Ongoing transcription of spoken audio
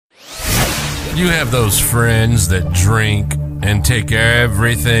You have those friends that drink and take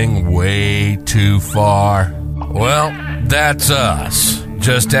everything way too far? Well, that's us.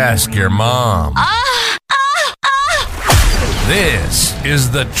 Just ask your mom. This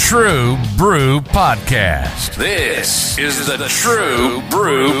is the True Brew Podcast. This is the True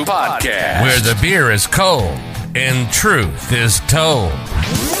Brew Podcast, where the beer is cold and truth is told.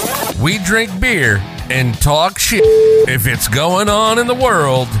 We drink beer and talk shit. If it's going on in the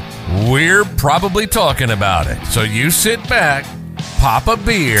world, we're probably talking about it. So you sit back, pop a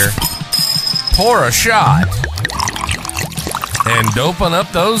beer, pour a shot, and open up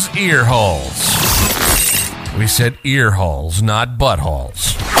those ear holes. We said ear holes, not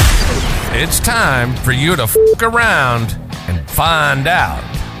buttholes. It's time for you to fuck around and find out.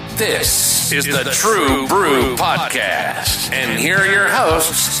 This is the True Brew Podcast. And here are your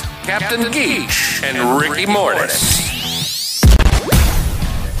hosts, Captain Geach and Ricky Mortis.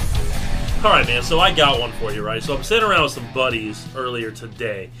 All right, man, so I got one for you, right? So I'm sitting around with some buddies earlier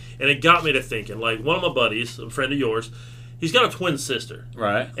today, and it got me to thinking, like, one of my buddies, a friend of yours, he's got a twin sister.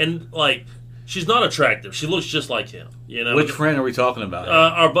 Right. And, like, she's not attractive. She looks just like him, you know? Which friend are we talking about?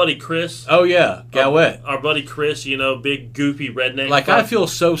 Our buddy Chris. Oh, yeah, Galwet. Our buddy Chris, you know, big, goofy redneck. Like, I feel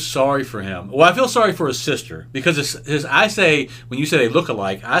so sorry for him. Well, I feel sorry for his sister, because I say, when you say they look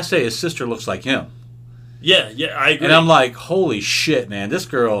alike, I say his sister looks like him. Yeah, I agree. And I'm like, holy shit, man, this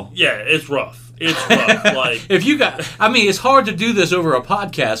girl. Yeah, it's rough. It's rough. Like, if you got, I mean, it's hard to do this over a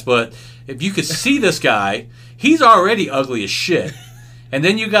podcast, but if you could see this guy, he's already ugly as shit. And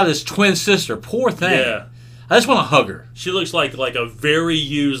then you got his twin sister, poor thing. Yeah. I just want to hug her. She looks like a very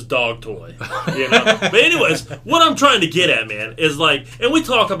used dog toy, you know. But anyways, what I'm trying to get at, man, is like, and we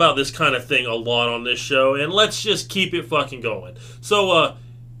talk about this kind of thing a lot on this show, and let's just keep it fucking going. So,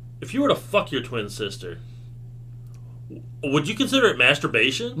 if you were to fuck your twin sister, would you consider it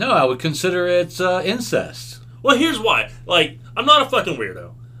masturbation? No, I would consider it incest. Well, here's why. Like, I'm not a fucking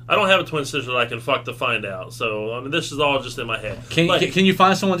weirdo. I don't have a twin sister that I can fuck to find out. So, I mean, this is all just in my head. Can you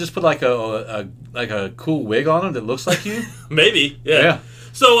find someone just put like a cool wig on them that looks like you? Maybe, yeah.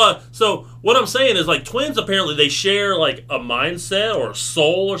 So what I'm saying is, like, twins apparently they share like a mindset or a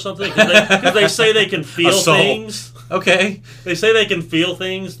soul or something because they say they can feel things. Okay. They say they can feel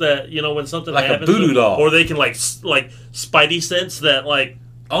things that, you know, when something like happens, a voodoo doll, or they can like spidey sense that like.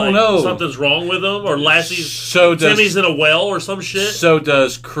 Oh, no. Something's wrong with him, or Lassie's Timmy's in a well or some shit. So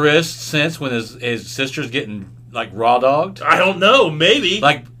does Chris sense when his sister's getting, like, raw dogged? I don't know, maybe.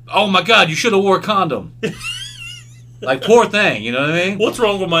 Like, oh my God, you should have wore a condom. Like, poor thing, you know what I mean? What's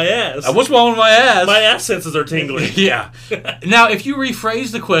wrong with my ass? What's wrong with my ass? My ass senses are tingling. Yeah. Now, if you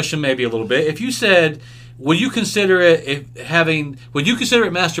rephrase the question maybe a little bit, if you said, would you consider it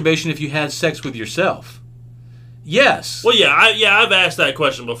masturbation if you had sex with yourself? Yes. Well, I've asked that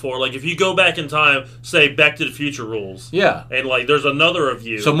question before. Like, if you go back in time, say Back to the Future rules. Yeah. And, like, there's another of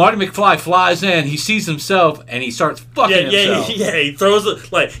you. So Marty McFly flies in, he sees himself, and he starts fucking himself. Yeah, he throws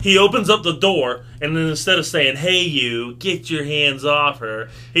it, like, he opens up the door, and then instead of saying, hey, you, get your hands off her,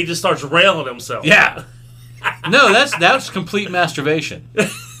 he just starts railing himself. Yeah. No, that's complete masturbation.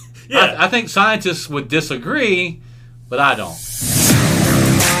 Yeah. I think scientists would disagree, but I don't.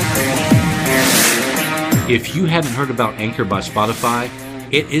 If you haven't heard about Anchor by Spotify,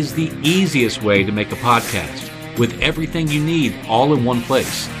 it is the easiest way to make a podcast with everything you need all in one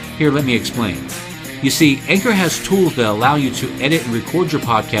place. Here, let me explain. You see, Anchor has tools that allow you to edit and record your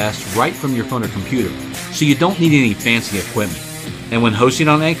podcast right from your phone or computer, so you don't need any fancy equipment. And when hosting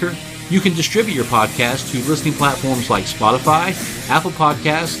on Anchor, you can distribute your podcast to listening platforms like Spotify, Apple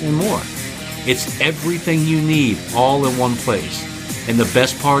Podcasts, and more. It's everything you need all in one place. And the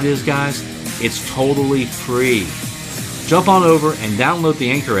best part is, guys, it's totally free. Jump on over and download the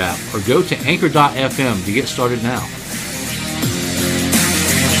Anchor app or go to anchor.fm to get started now.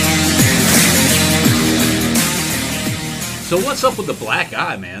 So what's up with the black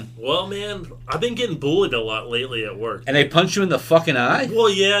eye, man? Well, man, I've been getting bullied a lot lately at work. And they punch you in the fucking eye?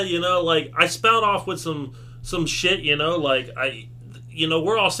 Well, yeah, you know, like, I spout off with some shit, you know, like,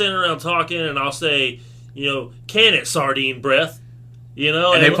 we're all sitting around talking, and I'll say, you know, can it, sardine breath? You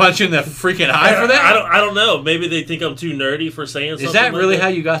know, and they punch you in the freaking eye for that? I don't know. Maybe they think I'm too nerdy for saying something. Is that really like how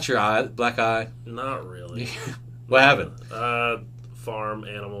you got your black eye? Not really. What happened? Farm,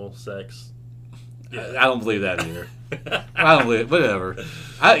 animal, sex. Yeah. I don't believe that either. I don't believe it. Whatever.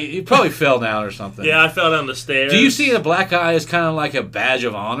 You probably fell down or something. Yeah, I fell down the stairs. Do you see a black eye as kind of like a badge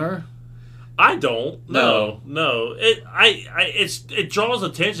of honor? I don't. No. It draws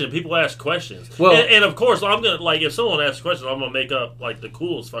attention. People ask questions. Well, and of course, I'm gonna if someone asks questions, I'm gonna make up the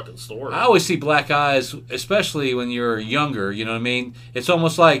coolest fucking story. I always see black eyes, especially when you're younger. You know what I mean? It's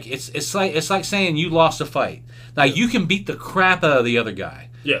almost like it's like saying you lost a fight. Like you can beat the crap out of the other guy.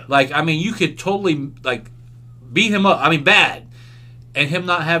 Yeah. You could totally beat him up. I mean, bad, and him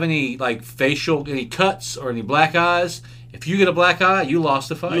not have any any cuts or any black eyes. If you get a black eye, you lost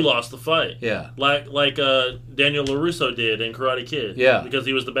the fight. You lost the fight. Yeah. Like Daniel LaRusso did in Karate Kid. Yeah. Because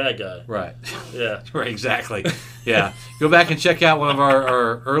he was the bad guy. Right. Yeah. Right, exactly. Yeah. Go back and check out one of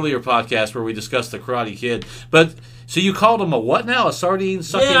our earlier podcasts where we discussed the Karate Kid. But, so you called him a what now? A sardine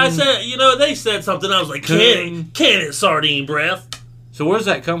sucking? Yeah, I said, they said something. I was like, can it sardine breath? So where does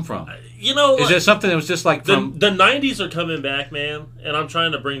that come from? Is it something that was just from... The 90s are coming back, man, and I'm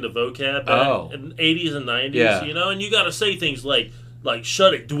trying to bring the vocab back. In 80s and 90s, yeah. And you got to say things like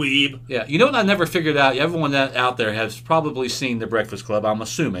shut it, dweeb. Yeah, you know what I never figured out? Everyone out there has probably seen The Breakfast Club, I'm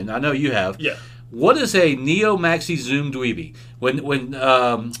assuming. I know you have. Yeah. What is a neo-maxi zoom dweeby? When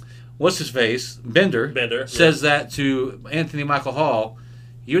what's his face? Bender says that to Anthony Michael Hall,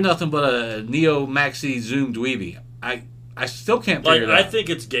 you're nothing but a neo-maxi zoom dweeby. I still can't figure it out. I think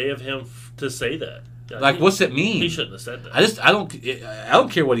it's gay of him to say that. What's it mean? He shouldn't have said that. I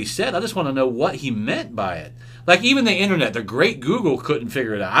don't care what he said. I just want to know what he meant by it. Even the internet, the great Google couldn't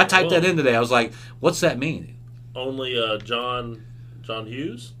figure it out. I typed that in today. I was like, what's that mean? Only John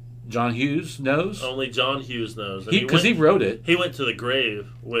Hughes? John Hughes knows? Only John Hughes knows. Because he wrote it. He went to the grave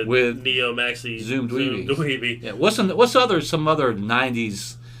with Neo Maxi Zoom Dweeby. Yeah. What's some other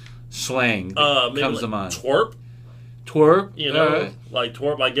 90s slang that comes to mind? Twerp. Twerp?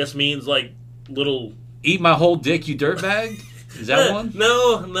 Twerp, I guess, means little... Eat my whole dick, you dirtbag? Is that one?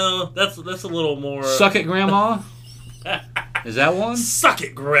 No. That's a little more... Suck it, Grandma? Is that one? Suck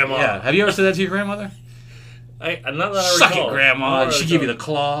it, Grandma. Yeah. Have you ever said that to your grandmother? Not that I Suck recall. it, Grandma. She give you the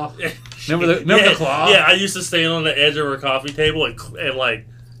claw. Remember the claw? Yeah, I used to stand on the edge of her coffee table and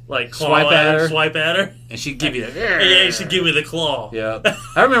swipe at her, and she'd give you the. Yeah, she'd give me the claw. Yeah,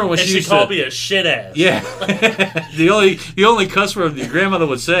 I remember when she called me a shit ass. Yeah, the only cuss word your grandmother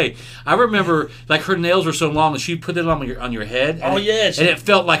would say. I remember her nails were so long that she'd put it on your head. And and it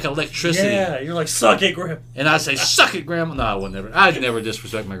felt like electricity. Yeah, you're like, suck it, Grandma. And I'd say, suck it, Grandma. No, I would never. I'd never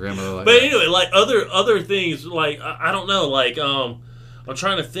disrespect my grandmother like but that. Anyway, other things, I don't know, I'm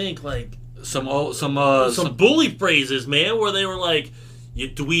trying to think some bully phrases, man, where they were like, you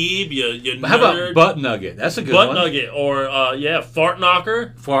dweeb, you nerd. How about butt nugget? That's a good one. Butt nugget, or fart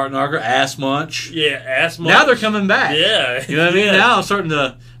knocker. Fart knocker, ass munch. Yeah, ass munch. Now they're coming back. Yeah. You know what I mean? Now I'm starting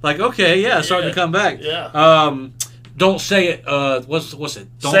to, starting to come back. Yeah. Don't say it. What's it?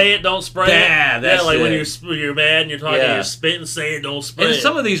 Don't say it, don't spray it. That's when it. when you're mad and you're talking, you're spitting. Say it, don't spray it. And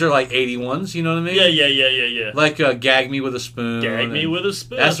some of these are 80 ones. You know what I mean? Yeah. Like gag me with a spoon. Gag me with a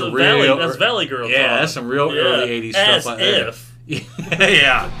spoon. That's That's Valley Girl. Yeah, talk. That's some real early 80s stuff like that.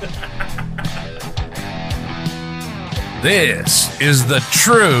 Yeah. This is the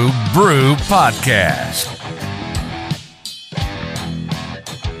True Brew Podcast.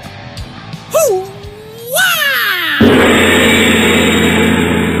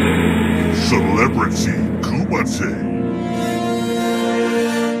 Celebrity Kumate.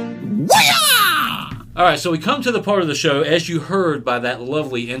 All right, so we come to the part of the show, as you heard by that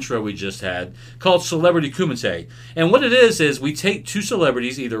lovely intro we just had, called Celebrity Kumite. And what it is we take two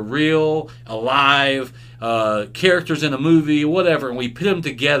celebrities, either real, alive, characters in a movie, whatever, and we pit them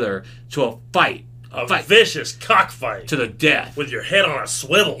together to a fight. A vicious cockfight. To the death. With your head on a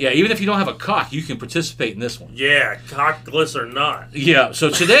swivel. Yeah, even if you don't have a cock, you can participate in this one. Yeah, cockless or not. Yeah, so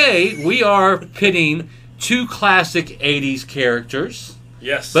today we are pitting two classic 80s characters.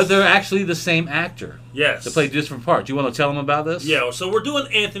 Yes. But they're actually the same actor. Yes. They play different parts. Do you want to tell them about this? Yeah, so we're doing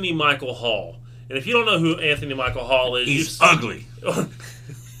Anthony Michael Hall. And if you don't know who Anthony Michael Hall is... He's ugly.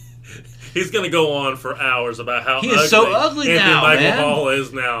 He's going to go on for hours about how he is so ugly Anthony now, Michael man. Hall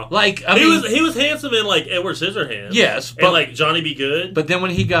is now. He was handsome in Edward Scissorhands. Yes, but and Johnny Be Good. But then when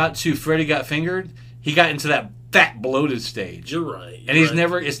he got to Freddy Got Fingered, he got into that fat bloated stage. You're right. And it's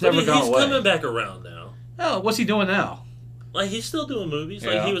never gone away. He's coming back around now. Oh, what's he doing now? He's still doing movies.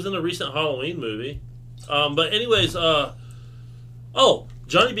 Yeah. He was in a recent Halloween movie. But anyways,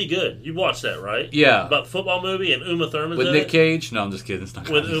 Johnny Be Good. You watched that, right? Yeah. About the football movie and Uma Thurman's with in Nick it? Cage? No, I'm just kidding. It's not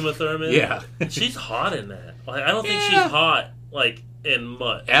with Uma Thurman? Yeah. She's hot in that. I don't think she's hot, in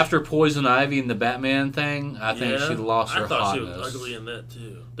much. After Poison Ivy and the Batman thing, I think she lost her hotness. I thought she was ugly in that,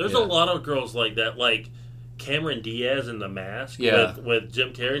 too. There's a lot of girls like that, Cameron Diaz in The Mask with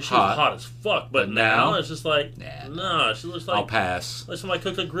Jim Carrey. She was hot as fuck. But now it's just like, nah, she looks like... I'll pass. Like somebody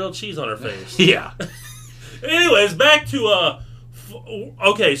cooked a grilled cheese on her face. Yeah. Anyways, back to...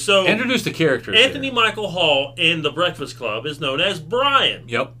 okay, so... Introduce the characters. Anthony Michael Hall in The Breakfast Club is known as Brian.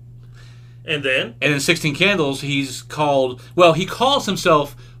 Yep. And then? And in 16 Candles, he's called... Well, he calls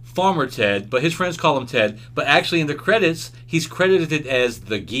himself Farmer Ted, but his friends call him Ted. But actually, in the credits, he's credited as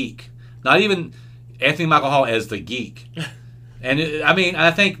the Geek. Not even Anthony Michael Hall as the Geek. And,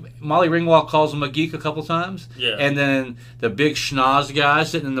 I think Molly Ringwald calls him a geek a couple times. Yeah. And then the big schnoz guy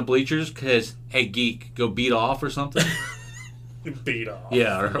sitting in the bleachers because, hey, geek, go beat off or something. Beat off.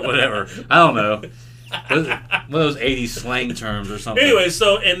 Yeah, or whatever. I don't know. One of those 80s slang terms or something. Anyway,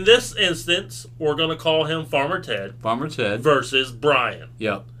 so in this instance, we're going to call him Farmer Ted. Farmer Ted. Versus Brian.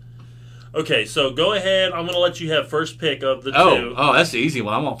 Yep. Okay, so go ahead. I'm going to let you have first pick of the two. Oh, that's the easy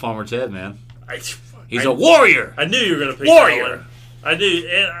one. I want Farmer Ted, man. He's a warrior. I knew you were going to pick that one. I knew,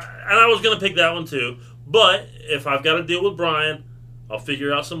 and I was going to pick that one too. But if I've got to deal with Brian, I'll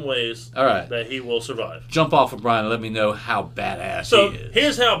figure out some ways that he will survive. Jump off of Brian and let me know how badass he is. So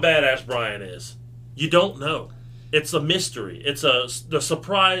here's how badass Brian is. You don't know. It's a mystery. It's the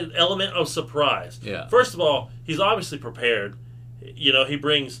surprise element of surprise. Yeah. First of all, he's obviously prepared. You know, he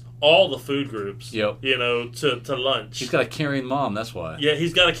brings all the food groups. Yep. You know, to lunch. He's got a carrying mom. That's why. Yeah,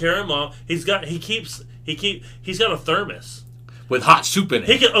 he's got a carrying mom. He's got a thermos with hot soup in it.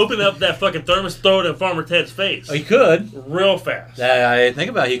 He can open up that fucking thermos, throw it in Farmer Ted's face. He could real fast. I think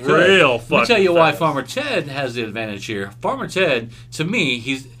about it, he could. Real fucking. Let me tell you why fast. Farmer Ted has the advantage here. Farmer Ted, to me,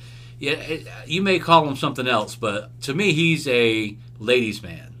 he's. Yeah, you may call him something else, but to me, he's a ladies'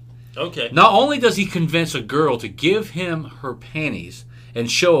 man. Okay. Not only does he convince a girl to give him her panties and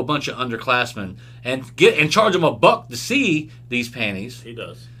show a bunch of underclassmen and charge them $1 to see these panties. He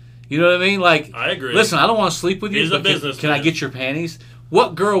does. You know what I mean? Like, I agree. Listen, I don't want to sleep with you, He's but a businessman. can I get your panties?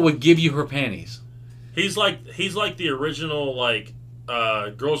 What girl would give you her panties? He's like the original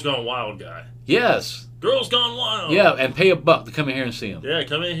Girls Gone Wild guy. Yes. Girls Gone Wild. Yeah, and pay $1 to come in here and see him. Yeah,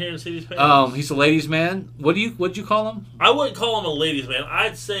 come in here and see these panties. He's a ladies' man. What'd you call him? I wouldn't call him a ladies' man.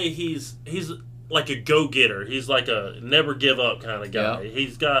 I'd say he's like a go-getter. He's like a never give up kind of guy. Yeah.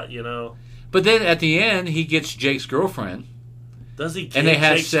 He's got, But then at the end, he gets Jake's girlfriend. Does he get and they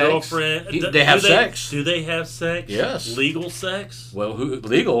have Jake's sex. girlfriend? They have sex. Do they have sex? Yes. Legal sex? Well,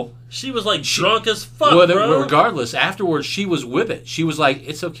 legal? She was drunk as fuck, bro. Regardless, afterwards, she was with it. She was like,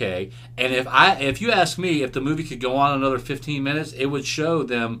 it's okay. And if you ask me if the movie could go on another 15 minutes, it would show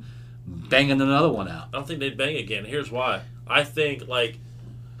them banging another one out. I don't think they'd bang again. Here's why. I think, like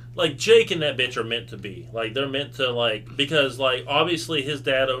Jake and that bitch are meant to be. Like, they're meant to, because, obviously his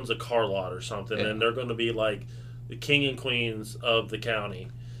dad owns a car lot or something, and they're going to be, the king and queens of the county.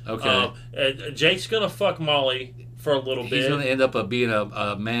 Okay. Jake's going to fuck Molly for a little bit. He's going to end up being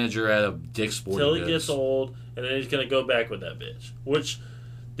a manager at a Dick's Sporting Goods. Till he gets old, and then he's going to go back with that bitch. Which,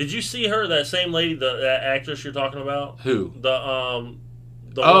 did you see her, that same lady, that actress you're talking about? Who? The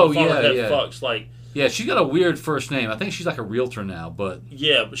one Farmer Ted fucks, Yeah, she's got a weird first name. I think she's like a realtor now, but...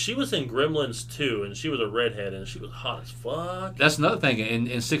 Yeah, but she was in Gremlins 2, and she was a redhead, and she was hot as fuck. That's another thing.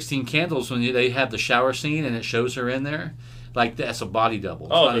 In 16 Candles, when they have the shower scene and it shows her in there, that's a body double.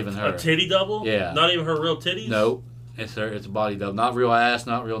 It's not even her. A titty double? Yeah. Not even her real titties? No, it's her. It's a body double. Not real ass,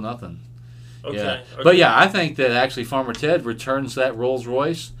 not real nothing. Okay. Yeah. Okay. But yeah, I think that actually Farmer Ted returns that Rolls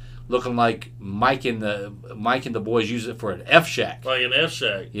Royce looking like Mike and the boys use it for an F shack. Like an F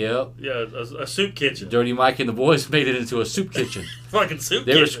shack. Yep. Yeah, a soup kitchen. Dirty Mike and the boys made it into a soup kitchen. Fucking soup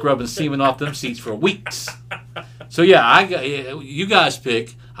They kitchen. were scrubbing semen off them seats for weeks. So yeah, you guys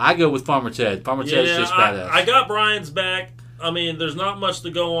pick. I go with Farmer Ted. Farmer Ted's just badass. I got Brian's back. I mean, there's not much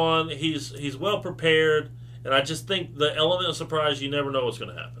to go on. He's well prepared, and I just think the element of surprise, you never know what's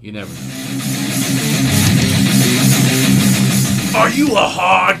going to happen. You never know. Are you a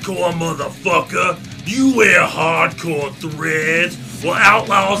hardcore motherfucker? Do you wear hardcore threads? Well,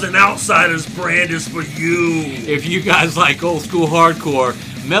 Outlaws and Outsiders brand is for you. If you guys like old school hardcore,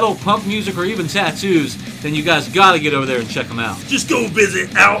 metal, punk music, or even tattoos, then you guys got to get over there and check them out. Just go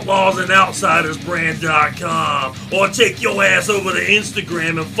visit outlawsandoutsiders.brand.com or take your ass over to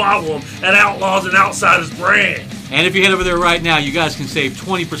Instagram and follow them at Outlaws and Outsiders Brand. And if you head over there right now, you guys can save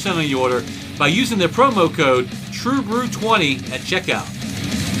 20% on your order by using the promo code TrueBrew20 at checkout.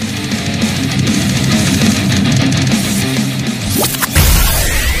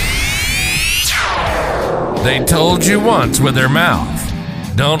 They told you once with their mouth.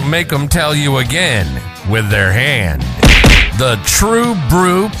 Don't make them tell you again with their hand. The True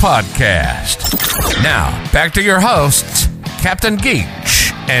Brew Podcast. Now, back to your hosts, Captain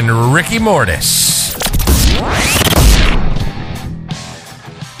Geach and Ricky Mortis.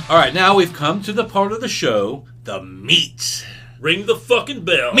 All right, now we've come to the part of the show, the meat. Ring the fucking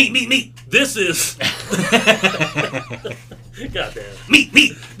bell. Meat. This is... Goddamn. Meat.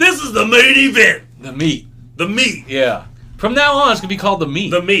 This is the main event. The meat. The meat. Yeah. From now on, it's going to be called the meat.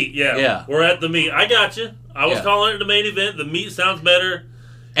 The meat, yeah. Yeah. We're at the meat. I got you. I was calling it the main event. The meat sounds better.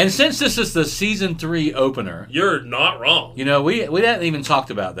 And since this is the season 3 opener, you're not wrong. You know, we hadn't even talked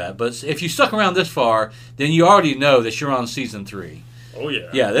about that. But if you stuck around this far, then you already know that you're on season 3. Oh, yeah.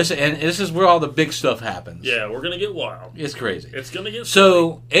 Yeah, this is where all the big stuff happens. Yeah, we're going to get wild. It's crazy. It's going to get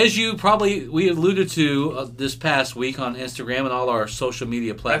So, as we alluded to this past week on Instagram and all our social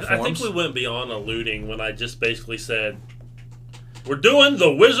media platforms. I think we went beyond alluding when I just basically said, we're doing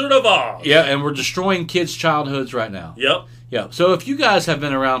The Wizard of Oz. Yeah, and we're destroying kids' childhoods right now. Yep. Yeah. So, if you guys have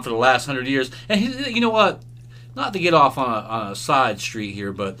been around for the last 100 years, and you know what? Not to get off on a side street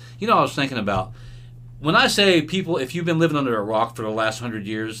here, but you know what I was thinking about? When I say people, if you've been living under a rock for the last 100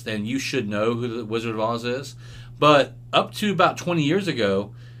 years, then you should know who the Wizard of Oz is. But up to about 20 years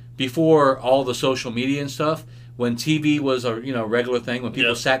ago, before all the social media and stuff, when TV was a regular thing, when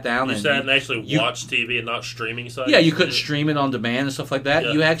people sat down you sat and actually watched TV and not streaming sites. Yeah, you couldn't stream it on demand and stuff like that.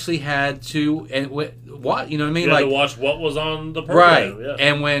 Yeah. You actually had to what you know what I mean? You had to watch what was on the program. Right. Yeah.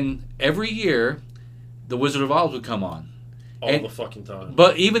 And when every year the Wizard of Oz would come on. All the fucking time.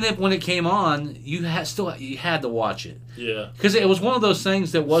 But even when it came on, you had to watch it. Yeah. Because it was one of those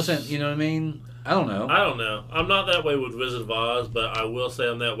things that wasn't, you know what I mean? I don't know. I'm not that way with Wizard of Oz, but I will say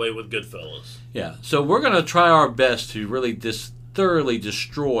I'm that way with Goodfellas. Yeah. So we're going to try our best to really thoroughly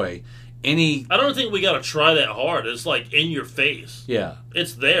destroy any... I don't think we got to try that hard. It's like in your face. Yeah.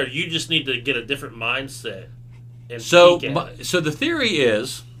 It's there. You just need to get a different mindset. And so the theory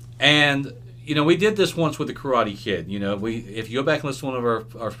is, and... You know, we did this once with the Karate Kid. You know, if you go back and listen to one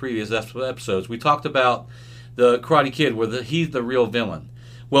of our previous episodes, we talked about the Karate Kid where he's the real villain.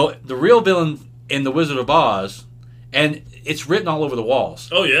 Well, the real villain in The Wizard of Oz, and it's written all over the walls.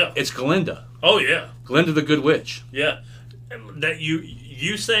 Oh, yeah. It's Glinda. Oh, yeah. Glinda the Good Witch. Yeah. That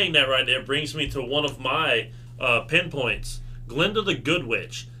you saying that right there brings me to one of my pinpoints. Glinda the Good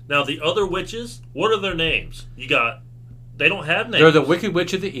Witch. Now, the other witches, what are their names? They don't have names. They're the Wicked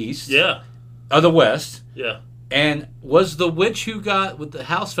Witch of the East. Yeah. Of the West. Yeah. And was the witch who got with the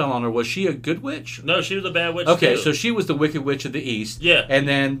house fell on her, was she a good witch? No, she was a bad witch. Okay, too. So she was the Wicked Witch of the East. Yeah. And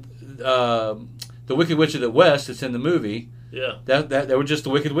then the Wicked Witch of the West that's in the movie. Yeah. That they were just the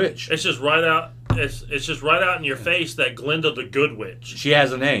Wicked Witch. It's just right out it's just right out in your face that Glinda the Good Witch. She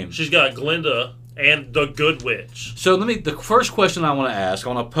has a name. She's got Glinda and the Good Witch. So the first question I want to ask,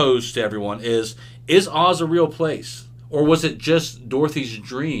 I want to pose to everyone is Oz a real place? Or was it just Dorothy's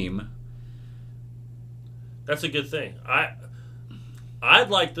dream? That's a good thing. I'd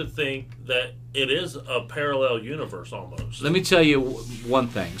like to think that it is a parallel universe almost. Let me tell you one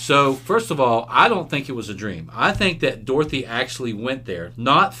thing. So, first of all, I don't think it was a dream. I think that Dorothy actually went there.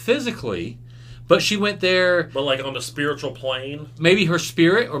 Not physically, but she went there... But like on the spiritual plane? Maybe her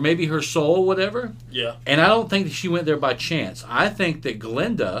spirit or maybe her soul, whatever. Yeah. And I don't think that she went there by chance. I think that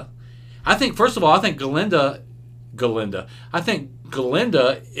Glinda... I think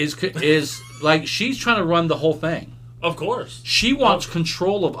Glinda is like she's trying to run the whole thing. Of course. She wants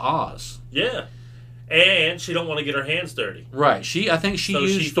control of Oz. Yeah. And she don't want to get her hands dirty. Right. I think she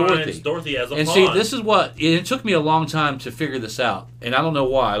used Dorothy. Dorothy as a pawn. And see, this is what it took me a long time to figure this out. And I don't know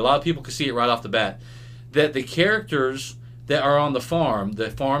why. A lot of people can see it right off the bat. That the characters that are on the farm,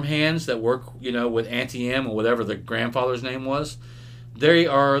 the farm hands that work, with Auntie M or whatever the grandfather's name was, they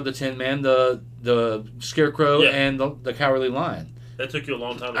are the Tin Man, the Scarecrow, and the Cowardly Lion. That took you a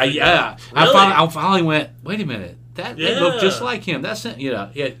long time to figure out. Really? I finally went, wait a minute. They look just like him. That's it.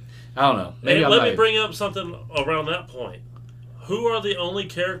 I don't know. Maybe let me bring up something around that point. Who are the only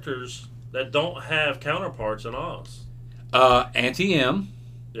characters that don't have counterparts in Oz? Auntie M.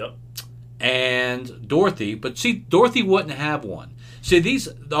 Yep. And Dorothy. But see, Dorothy wouldn't have one. See,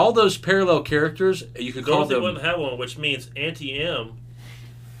 all those parallel characters, you could call them... Dorothy wouldn't have one, which means Auntie M...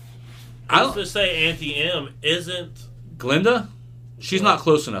 Who's to say Auntie M isn't... Glinda? She's not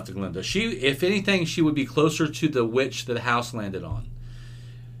close enough to Glinda. If anything, she would be closer to the witch that the house landed on.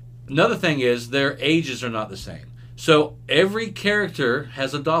 Another thing is, their ages are not the same. So, every character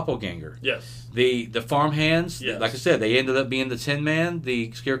has a doppelganger. Yes. The farmhands, yes. Like I said, they ended up being the Tin Man,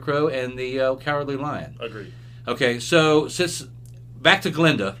 the Scarecrow, and the Cowardly Lion. Agreed. Okay, so back to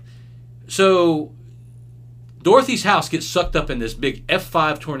Glinda. So, Dorothy's house gets sucked up in this big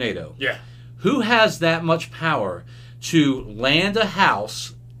F5 tornado. Yeah. Who has that much power to land a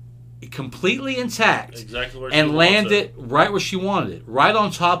house completely intact and land it right where she wanted it, right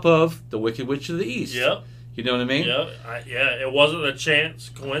on top of the Wicked Witch of the East? Yep. You know what I mean? Yeah, it wasn't a chance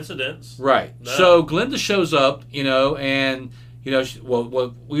coincidence. Right. No. So Glinda shows up, and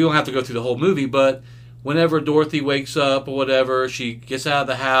well, we don't have to go through the whole movie, but whenever Dorothy wakes up or whatever, she gets out of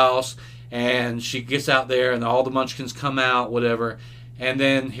the house and she gets out there, and all the Munchkins come out, whatever, and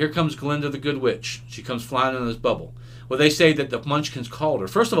then here comes Glinda the Good Witch. She comes flying in this bubble. Well, they say that the Munchkins called her.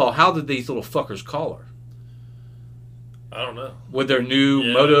 First of all, how did these little fuckers call her? I don't know. With their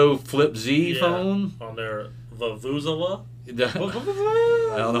new Moto Flip Z phone? On their Vuvuzela? I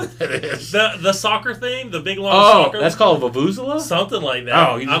don't know what that is. The soccer thing? The big long soccer? Oh, that's called Vuvuzela? Something like that.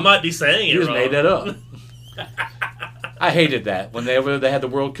 Oh, I might be saying it You just wrong. made that up. I hated that. When they had the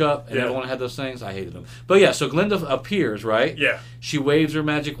World Cup and everyone had those things, I hated them. But yeah, so Glinda appears, right? Yeah. She waves her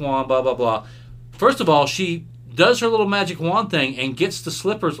magic wand, blah, blah, blah. First of all, she does her little magic wand thing and gets the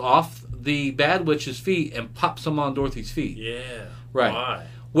slippers off the Bad Witch's feet and pops them on Dorothy's feet. Yeah. Right. Why?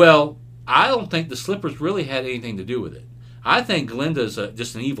 Well, I don't think the slippers really had anything to do with it. I think Glinda's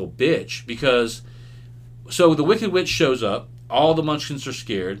just an evil bitch because... So the Wicked Witch shows up. All the Munchkins are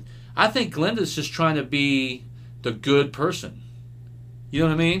scared. I think Glinda's just trying to be the good person. You know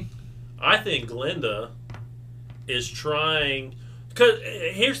what I mean? I think Glinda is trying... Because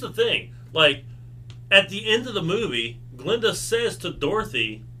here's the thing. Like, at the end of the movie, Glinda says to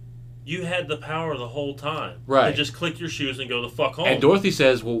Dorothy... You had the power the whole time. Right. To just click your shoes and go the fuck home. And Dorothy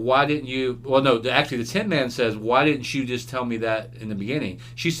says, well, why didn't you... Well, no, actually, the Tin Man says, why didn't you just tell me that in the beginning?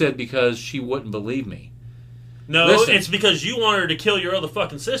 She said, because she wouldn't believe me. No, Listen. it's because you wanted her to kill your other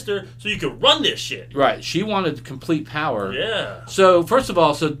fucking sister so you could run this shit. Right. She wanted complete power. Yeah. So, first of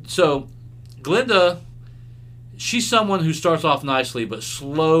all, so Glinda, she's someone who starts off nicely, but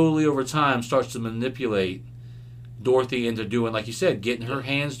slowly over time starts to manipulate Dorothy into doing, like you said, getting her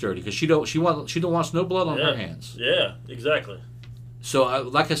hands dirty because she don't wants no blood on her hands. Yeah, exactly. So,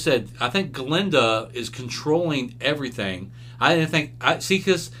 like I said, I think Glinda is controlling everything.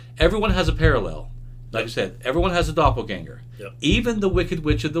 Because everyone has a parallel. Like I said, everyone has a doppelganger. Yep. Even the Wicked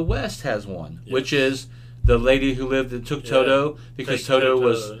Witch of the West has one, which is the lady who lived and took Toto because Toto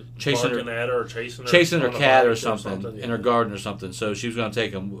was chasing her cat or something in her garden or something. So she was going to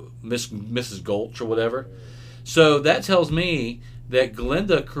take him, Mrs. Gulch or whatever. So that tells me that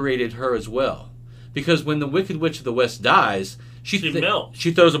Glinda created her as well. Because when the Wicked Witch of the West dies, she melts.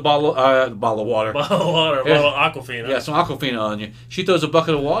 She throws a bottle of water. Bottle of Aquafina. Yeah, some Aquafina on you. She throws a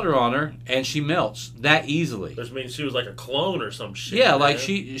bucket of water on her, and she melts that easily. Which means she was like a clone or some shit. Yeah, man. like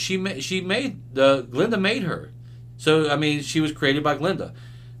Glinda made her. So, I mean, she was created by Glinda.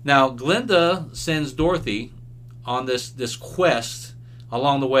 Now, Glinda sends Dorothy on this quest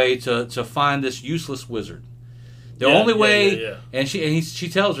along the way to find this useless wizard. The only way, and she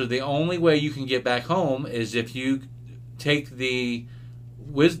tells her the only way you can get back home is if you take the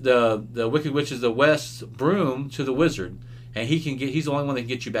Wicked Witch of the West broom to the wizard, and he's the only one that can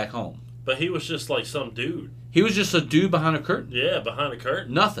get you back home. But he was just like some dude. He was just a dude behind a curtain. Yeah, behind a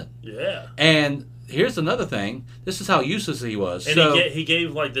curtain. Nothing. Yeah. And here's another thing. This is how useless he was. And he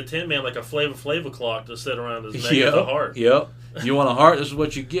gave like the Tin Man like a Flava clock to sit around his neck with a heart. Yep. You want a heart? This is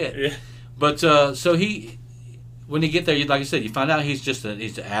what you get. Yeah. But so when you get there, like I said, you find out he's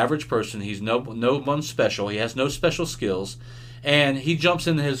an average person. He's no one special. He has no special skills, and he jumps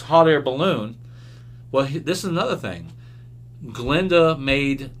into his hot air balloon. Well, this is another thing. Glinda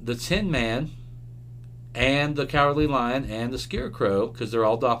made the Tin Man and the Cowardly Lion and the Scarecrow because they're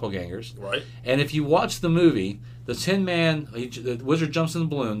all doppelgangers. Right. And if you watch the movie, the Tin Man, the wizard jumps in the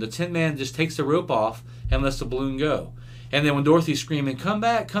balloon. The Tin Man just takes the rope off and lets the balloon go. And then when Dorothy's screaming, "Come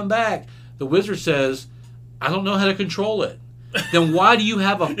back, come back," the wizard says, "I don't know how to control it." Then why do you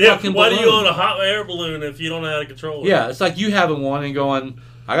have a fucking balloon? Why do you own a hot air balloon if you don't know how to control it? Yeah, it's like you having one and going,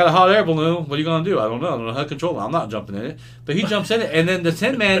 "I got a hot air balloon. What are you going to do?" I don't know how to control it. I'm not jumping in it. But he jumps in it. And then the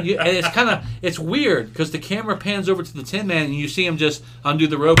Tin Man, and it's weird because the camera pans over to the Tin Man and you see him just undo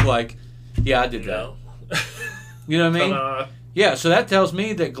the rope like, "Yeah, I did that." You know what I mean? Yeah, so that tells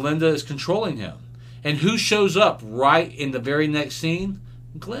me that Glinda is controlling him. And who shows up right in the very next scene?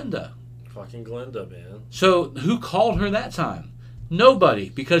 Glinda. Fucking Glinda, man. So who called her that time? Nobody,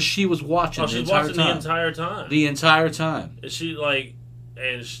 because she was watching the entire time. the entire time. The entire time. Is she like,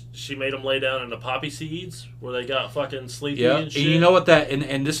 and she made them lay down in the poppy seeds where they got fucking sleepy Yeah, and shit. and you know what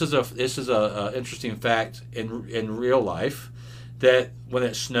and this is a interesting fact in real life that when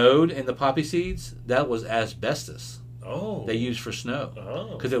it snowed in the poppy seeds, that was asbestos. They used for snow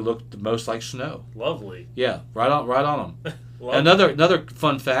because it looked the most like snow. Lovely. Yeah, right on them. Another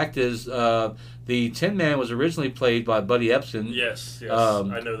fun fact is the Tin Man was originally played by Buddy Ebsen. Yes,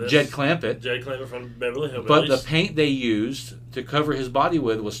 I know this. Jed Clampett. Jed Clampett from Beverly Hillbillies. But the paint they used to cover his body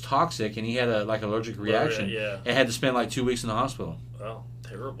with was toxic, and he had an allergic reaction. And had to spend like 2 weeks in the hospital. Oh,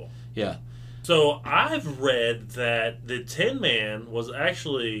 terrible. Yeah. So I've read that the Tin Man was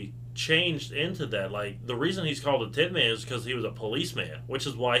actually changed into that. Like, the reason he's called a Tin Man is because he was a policeman, which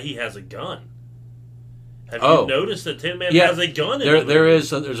is why he has a gun. Have you noticed that Tin Man has a gun in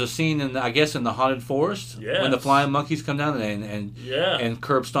there's a scene in the Haunted Forest when the flying monkeys come down and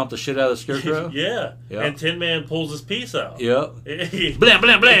curb stomp the shit out of the Scarecrow. And Tin Man pulls his piece out. Blam,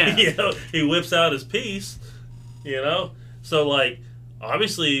 blam, blam. He whips out his piece, So, like,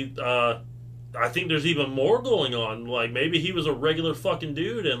 obviously, I think there's even more going on. Like, maybe he was a regular fucking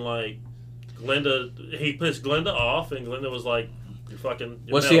dude, and, like, he pissed Glenda off, and Glenda was like, "You're fucking."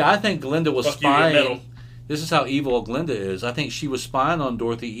 Well, see, I think Glenda was spying. This is how evil Glenda is. I think she was spying on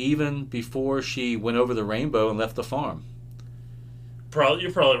Dorothy even before she went over the rainbow and left the farm.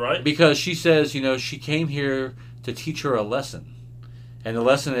 You're probably right. Because she says, she came here to teach her a lesson. And the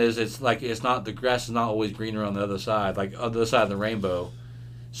lesson is, the grass is not always greener on the other side, like on the other side of the rainbow.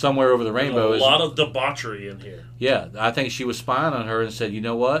 Somewhere over the rainbow is a lot of debauchery in here. Yeah, I think she was spying on her and said, "You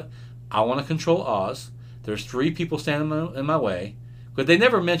know what? I want to control Oz. There's 3 people standing in my way." But they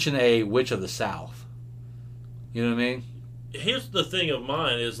never mention a witch of the South. You know what I mean? Here's the thing of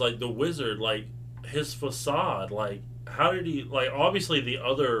mine is, like, the wizard, like, his facade, like, how did he, like, obviously the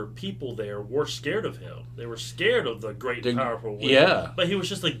other people there were scared of him. They were scared of the great and powerful wizard. Yeah. But he was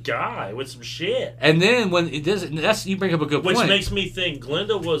just a guy with some shit. And then when it does, you bring up a good point. Which makes me think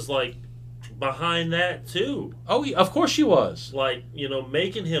Glenda was, like, behind that too. Oh, of course she was. Like,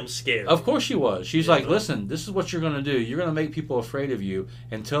 making him scared. Of course she was. She's like, listen, this is what you're going to do. You're going to make people afraid of you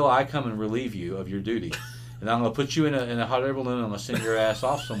until I come and relieve you of your duty. And I'm going to put you in a hot air balloon and I'm going to send your ass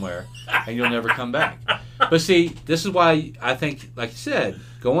off somewhere and you'll never come back. But see, this is why I think, like you said,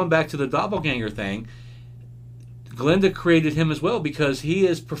 going back to the doppelganger thing, Glenda created him as well because he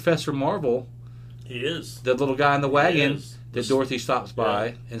is Professor Marvel. He is. The little guy in the wagon that Dorothy stops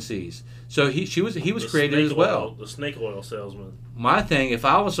by and sees. So he was created as well. The snake oil salesman. My thing, if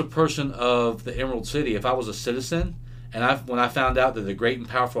I was a person of the Emerald City, if I was a citizen, and when I found out that the great and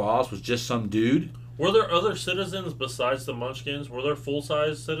powerful Oz was just some dude. Were there other citizens besides the Munchkins? Were there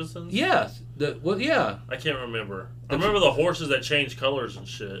full-size citizens? Yeah. I can't remember. I remember the horses that changed colors and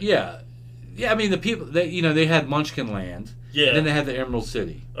shit. Yeah. Yeah, I mean, the people, they had Munchkin Land. Yeah. And then they had the Emerald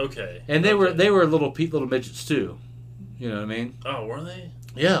City. Okay. And they were little midgets, too. You know what I mean? Oh, were they?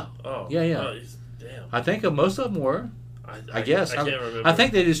 Yeah. Oh. Yeah. Oh, damn. I think most of them were. I guess. I can't remember. I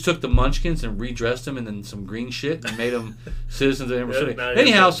think they just took the Munchkins and redressed them and then some green shit and made them citizens of the Emerald City.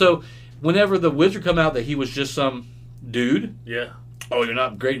 Anyhow, so whenever the wizard come out that he was just some dude. Yeah. Oh, you're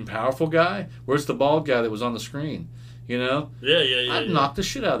not great and powerful guy? Where's the bald guy that was on the screen? Yeah. I'd knock the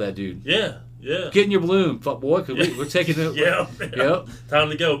shit out of that dude. Yeah. Get in your balloon, fuck boy, because we're taking it. Yep. Time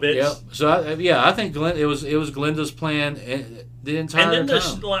to go, bitch. Yep. So I think it was Glenda's plan the entire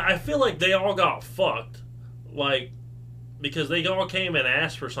time. I feel like they all got fucked, like, because they all came and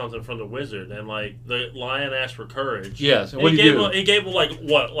asked for something from the wizard, and like the lion asked for courage. Yes. And what did he do? He gave him like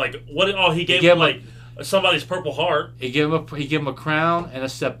what? Like what? Oh, he gave him like somebody's purple heart. He gave him a crown and a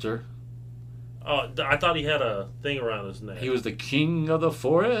scepter. Oh, I thought he had a thing around his neck. He was the king of the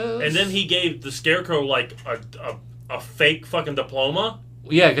forest. And then he gave the Scarecrow like a fake fucking diploma.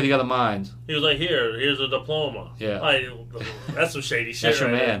 Yeah, because he got a mind. He was like, here's a diploma. Yeah. Like, that's some shady shit. That's your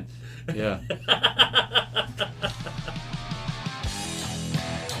man. Yeah.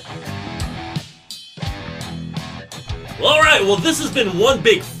 Well, all right. Well, this has been one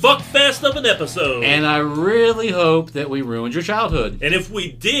big fuckfest of an episode. And I really hope that we ruined your childhood. And if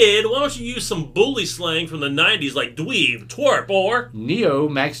we did, why don't you use some bully slang from the 90s like dweeb, twerp, or Neo,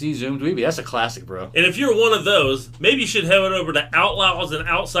 Maxi, Zoom, dweeby. That's a classic, bro. And if you're one of those, maybe you should head over to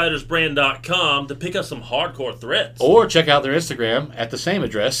outlawsandoutsiders.brand.com to pick up some hardcore threats. Or check out their Instagram at the same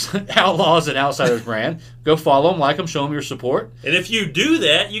address, Outlaws and Outsiders Brand. Go follow them, like them, show them your support. And if you do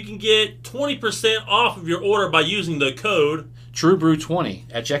that, you can get 20% off of your order by using the code TrueBrew20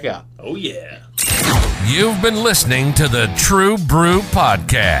 at checkout. Oh, yeah. You've been listening to the True Brew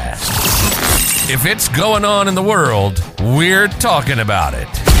Podcast. If it's going on in the world, we're talking about it.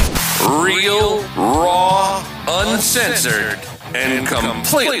 Real, raw, uncensored, and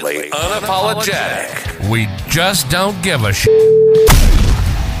completely unapologetic. We just don't give a shit.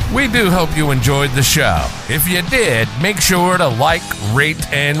 We do hope you enjoyed the show. If you did, make sure to like, rate,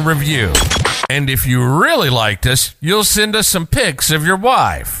 and review. And if you really liked us, you'll send us some pics of your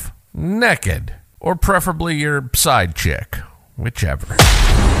wife, naked, or preferably your side chick, whichever.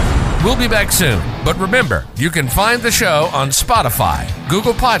 We'll be back soon, but remember, you can find the show on Spotify,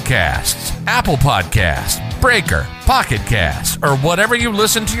 Google Podcasts, Apple Podcasts, Breaker, Pocket Casts, or whatever you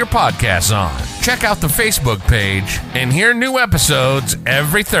listen to your podcasts on. Check out the Facebook page and hear new episodes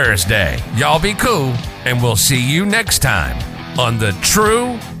every Thursday. Y'all be cool, and we'll see you next time on the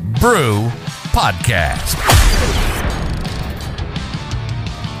True Brew Podcast.